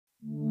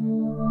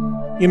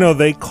You know,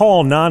 they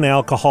call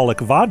non-alcoholic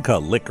vodka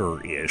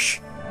licorice.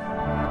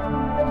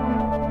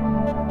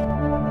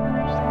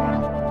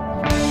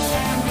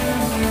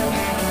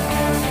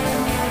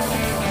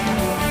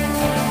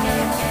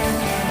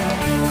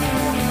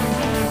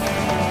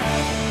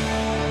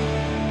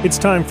 It's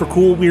time for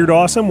Cool, Weird,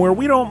 Awesome, where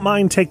we don't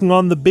mind taking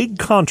on the big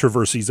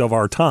controversies of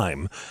our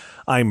time.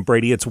 I'm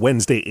Brady. It's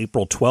Wednesday,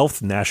 April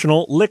 12th,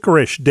 National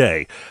Licorice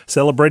Day,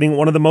 celebrating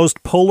one of the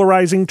most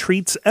polarizing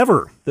treats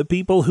ever. The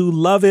people who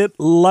love it,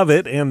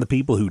 and the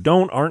people who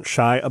don't aren't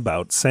shy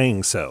about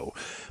saying so.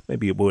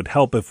 Maybe it would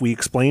help if we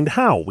explained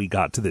how we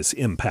got to this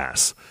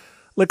impasse.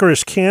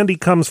 Licorice candy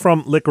comes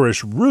from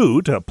licorice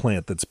root, a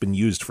plant that's been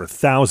used for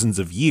thousands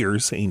of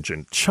years.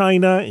 Ancient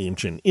China,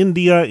 ancient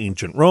India,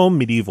 ancient Rome,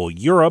 medieval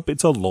Europe.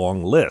 It's a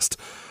long list.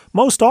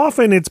 Most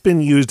often, it's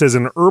been used as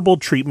an herbal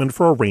treatment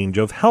for a range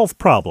of health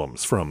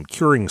problems, from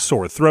curing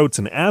sore throats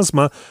and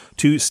asthma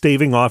to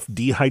staving off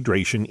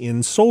dehydration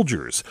in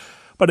soldiers.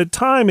 But at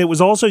time, it was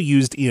also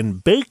used in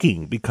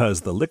baking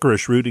because the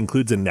licorice root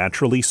includes a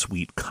naturally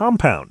sweet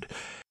compound.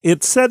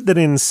 It's said that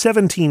in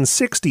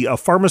 1760, a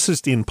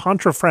pharmacist in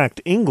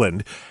Pontefract,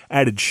 England,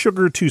 added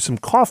sugar to some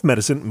cough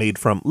medicine made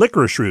from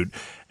licorice root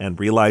and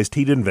realized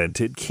he'd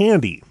invented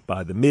candy.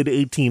 By the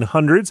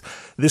mid-1800s,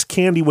 this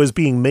candy was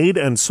being made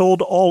and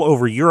sold all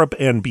over Europe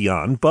and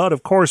beyond, but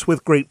of course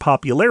with great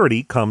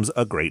popularity comes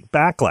a great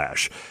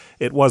backlash.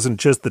 It wasn't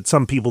just that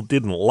some people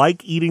didn't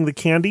like eating the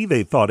candy,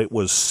 they thought it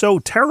was so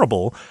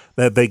terrible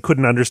that they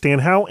couldn't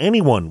understand how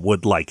anyone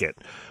would like it.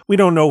 We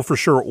don't know for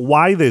sure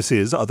why this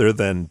is, other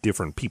than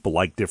different people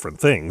like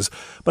different things,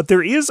 but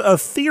there is a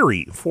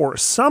theory for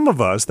some of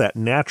us that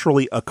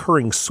naturally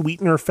occurring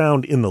sweetener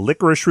found in the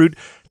licorice root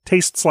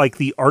tastes like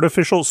the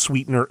artificial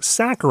sweetener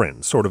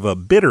saccharin, sort of a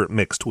bitter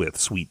mixed with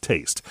sweet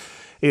taste.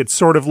 It's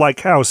sort of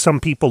like how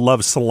some people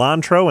love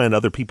cilantro and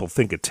other people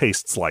think it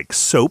tastes like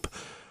soap.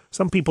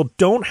 Some people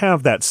don't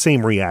have that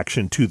same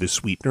reaction to the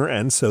sweetener,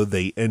 and so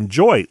they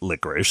enjoy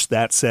licorice.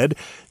 That said,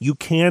 you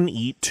can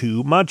eat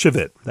too much of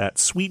it. That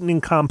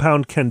sweetening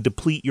compound can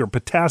deplete your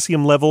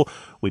potassium level,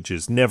 which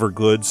is never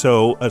good,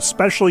 so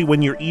especially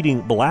when you're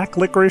eating black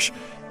licorice,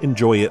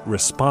 enjoy it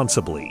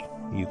responsibly.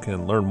 You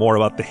can learn more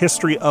about the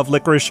history of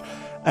licorice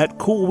at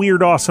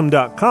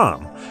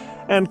coolweirdawesome.com.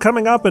 And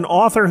coming up, an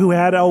author who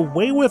had a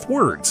way with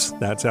words.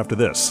 That's after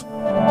this.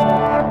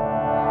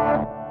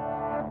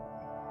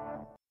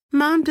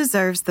 Mom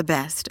deserves the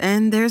best,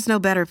 and there's no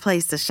better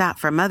place to shop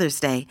for Mother's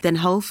Day than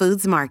Whole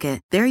Foods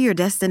Market. They're your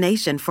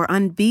destination for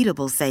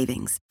unbeatable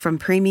savings, from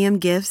premium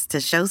gifts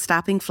to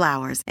show-stopping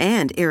flowers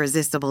and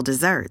irresistible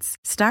desserts.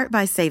 Start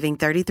by saving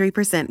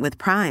 33% with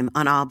Prime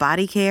on all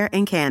body care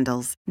and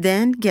candles.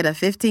 Then get a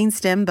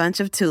 15-stem bunch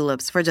of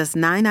tulips for just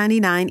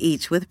 $9.99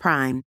 each with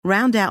Prime.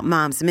 Round out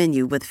Mom's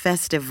menu with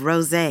festive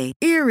rosé,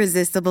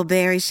 irresistible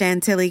berry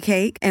chantilly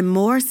cake, and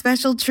more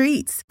special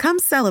treats. Come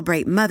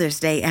celebrate Mother's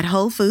Day at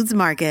Whole Foods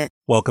Market.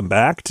 Welcome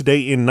back. Today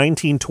in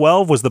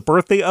 1912 was the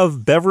birthday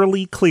of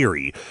Beverly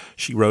Cleary.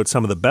 She wrote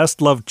some of the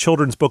best-loved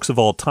children's books of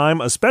all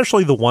time,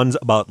 especially the ones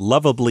about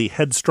lovably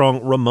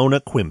headstrong Ramona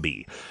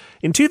Quimby.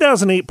 In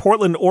 2008,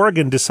 Portland,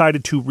 Oregon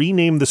decided to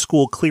rename the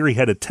school Cleary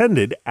had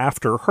attended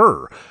after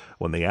her.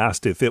 When they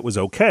asked if it was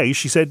okay,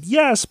 she said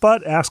yes,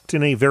 but asked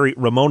in a very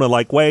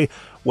Ramona-like way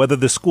whether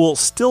the school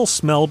still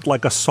smelled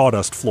like a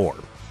sawdust floor.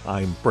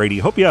 I'm Brady.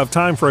 Hope you have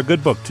time for a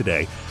good book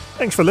today.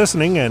 Thanks for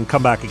listening, and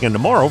come back again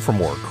tomorrow for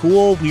more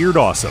Cool, Weird,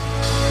 Awesome.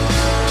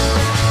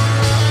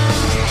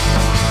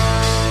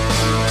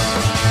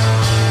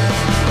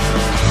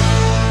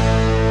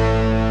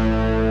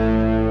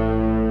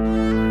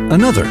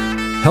 Another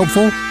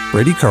helpful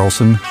Brady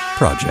Carlson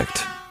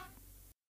project.